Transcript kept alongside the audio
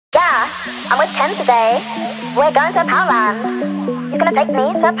I'm with Ken today. We're going to Poundland. He's gonna take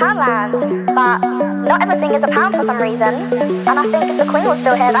me to Poundland. But not everything is a pound for some reason. And I think if the Queen was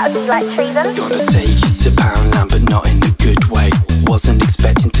still here, that would be like treason. Gonna take you to Poundland, but not in a good way. Wasn't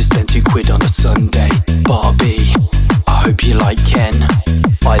expecting to spend £2 on a Sunday. Barbie, I hope you like Ken.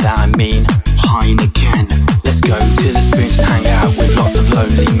 By that I mean Heineken. Let's go to the Spoons and hang out with lots of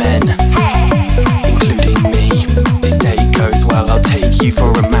lonely men, including me. This date goes well, I'll take you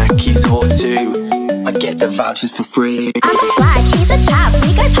for a Mackey's or two. I get the vouchers for free. I'm a slag, he's a chap,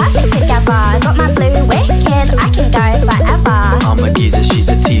 we go perfect together. Got my blue wicked, I can go forever. I'm a geezer, she's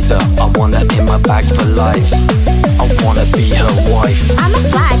a teaser. I want her in my bag for life. I wanna be her wife. I'm a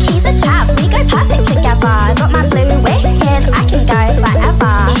slag, he's a chap, we go perfect together. Got my blue wicked, I can go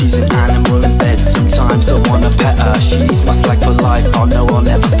forever. She's an animal in bed, sometimes I wanna pet her. She's my slag for life, I know I'll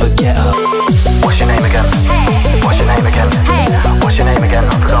never forget her. What's your name again? Hey. What's your name again? Hey. What's your name again?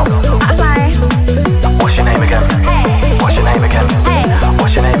 I forgot. Butterfly. What's your name again? Hey. What's your name again? Hey.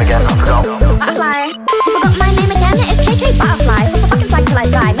 What's your name again? I forgot. Butterfly. You forgot my name again? It's KK Butterfly. Proper fucking slag till I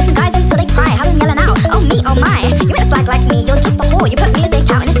die. Making guys until they cry. Have them yelling out, oh me, oh my. You ain't a slag like me, you're just a whore. You put music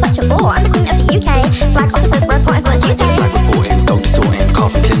out and it's such a bore. I'm the queen of the UK. Slag officers reporting for duty. Slag reporting, dog distorting, car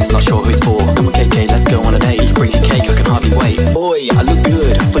from Clinton's not sure who it's for. Come on KK, let's go on a date. Bring your cake, I can hardly wait. Oi, I look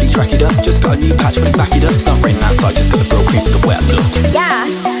good, fully tracked up. Just got a new patch, fully back it up. It's not raining outside, just got the bro cream for the wet look. Yeah,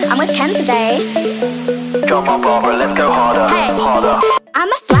 I'm with Ken today. Come on Barbara, let's go harder, Hey. harder.